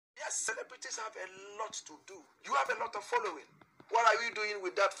Yes, celebrities have a lot to do. You have a lot of following. What are you doing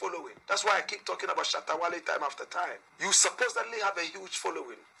with that following? That's why I keep talking about shatta wale time after time. You supposedly have a huge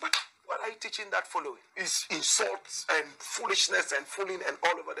following, but what are you teaching that following? It's insults and foolishness and fooling and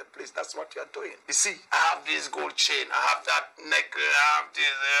all over the place. That's what you are doing. You see, I have this gold chain, I have that necklace, I have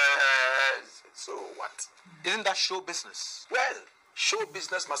this. So what? Isn't that show business? Well, show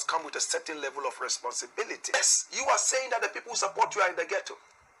business must come with a certain level of responsibility. Yes, you are saying that the people who support you are in the ghetto.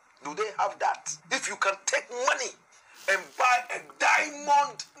 Do they have that? If you can take money and buy a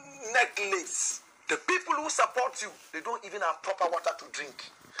diamond necklace, the people who support you, they don't even have proper water to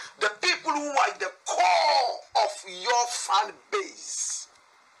drink. The people who are the core of your fan base,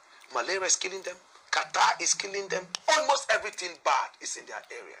 malaria is killing them, Qatar is killing them, almost everything bad is in their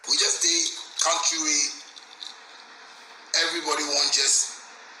area. We just stay country way, everybody won't just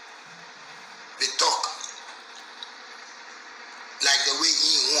they talk like the way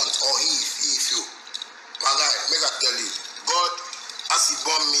he want or he feel. My guy, make I tell you, God, as he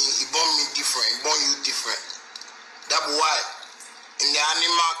born me different, he born you different. That's why in the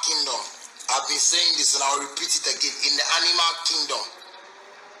animal kingdom, I've been saying this and I'll repeat it again. In the animal kingdom,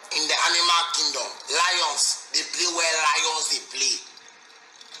 lions, they play where lions they play.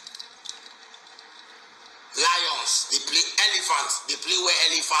 Lions, they play. Elephants, they play where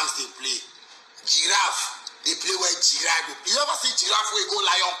elephants they play. Giraffe, they play where giraffe they play. You ever see giraffe where go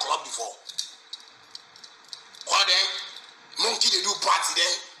lion club before? Or them, monkey they do party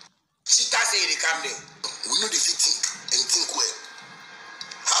then. Cheetah say they come there. We know they fit think and think well.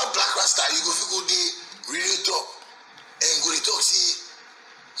 How Black Rasta you go there really talk and go they talk see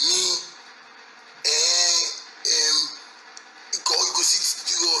me you go see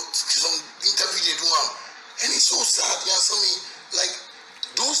some interview they do and it's so sad. You know me like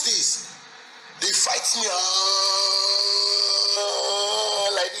those days they fight me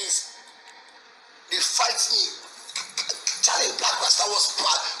like this. They fight me. Charlie Black Rasta was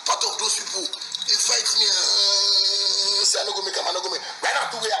part of those people. They fight me. Say I no go make them. Right now,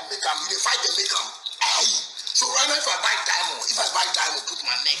 two way I make them. They fight, they make them. Hey. So right now, if I buy diamond, put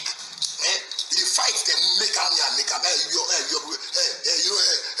my neck. They fight, they make them. Hey, you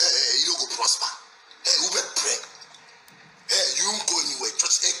don't go prosper. Hey, you better pray. Hey, you don't go anywhere.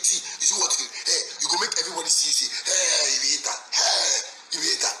 Just you see what? Hey, you go make everybody see. Hey, you be that. Hey, you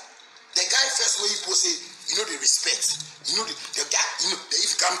be that. The guy first when he post say, you know the respect. You know the guy, you know, if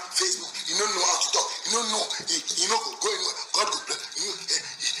you come Facebook, you don't know how to talk. You don't know, you know, go anywhere. God go bless. You know,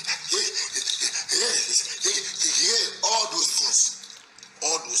 all those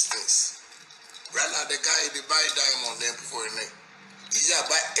things. Right now, the guy, they buy diamond then before the night. He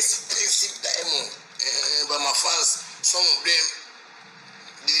just buy expensive diamond. But my fans, some of them,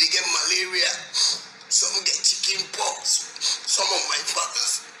 they get malaria. Some get chicken pox. Some of my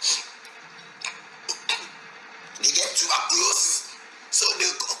fans, they get tuberculosis, so they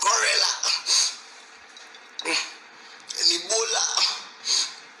cholera, and Ebola,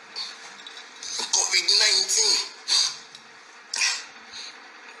 COVID-19,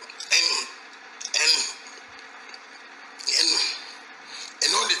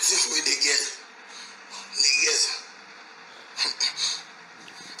 and all the things where they get,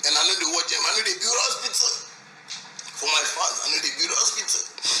 and I know they watch them. I know they build hospital for my fans. I know they build hospital.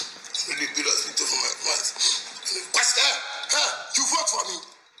 For my fans. Pastor, you vote for me.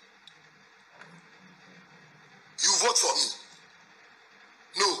 You vote for me.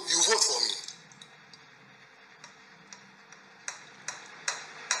 No, you vote for me.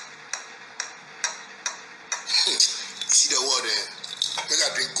 You see the word there? Make I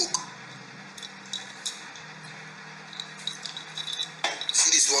drink Coke. See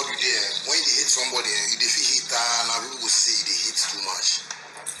this word you there? When you hate somebody, you defeat hate and people will say they hate too much.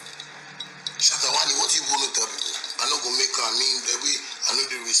 Shatta wale, what you want to tell people? I know go make I mean the way I know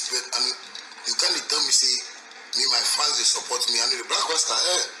the respect. I know you can't tell me say me my fans they support me. I know the Black Rasta.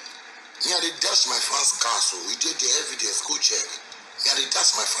 Me I they dash my fans cars. So we did the evidence. Go check. Me I they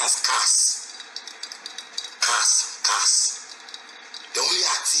dash my fans cars. The only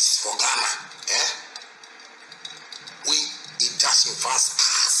artist for Ghana. We dash my fans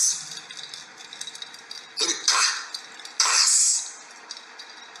cars. No be cars.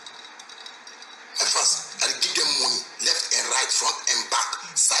 My fans, I give them money left and right, front and back,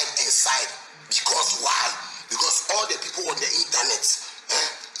 side and side. Because why? Because all the people on the internet,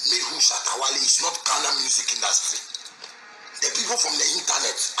 made who shatta wale is not Ghana music industry. The people from the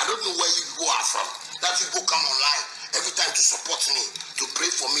internet, I don't know where you people are from. That people come online every time to support me, to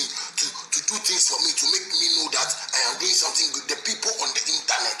pray for me, to do things for me, to make me know that I am doing something good. The people on the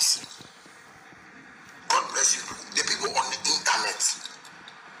internet. God bless you. The people on the internet.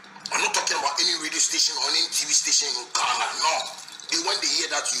 station or any TV station in Ghana. No. When they hear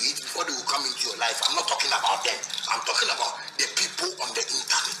that you eat, before they will come into your life, I'm not talking about them. I'm talking about the people on the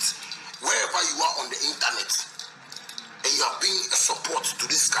internet. Wherever you are on the internet, and you have been a support to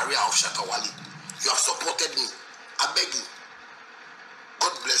this career of Shatta Wale, you have supported me. I beg you,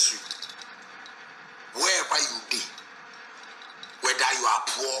 God bless you. Wherever you be, whether you are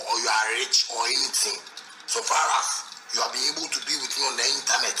poor or you are rich or anything, so far as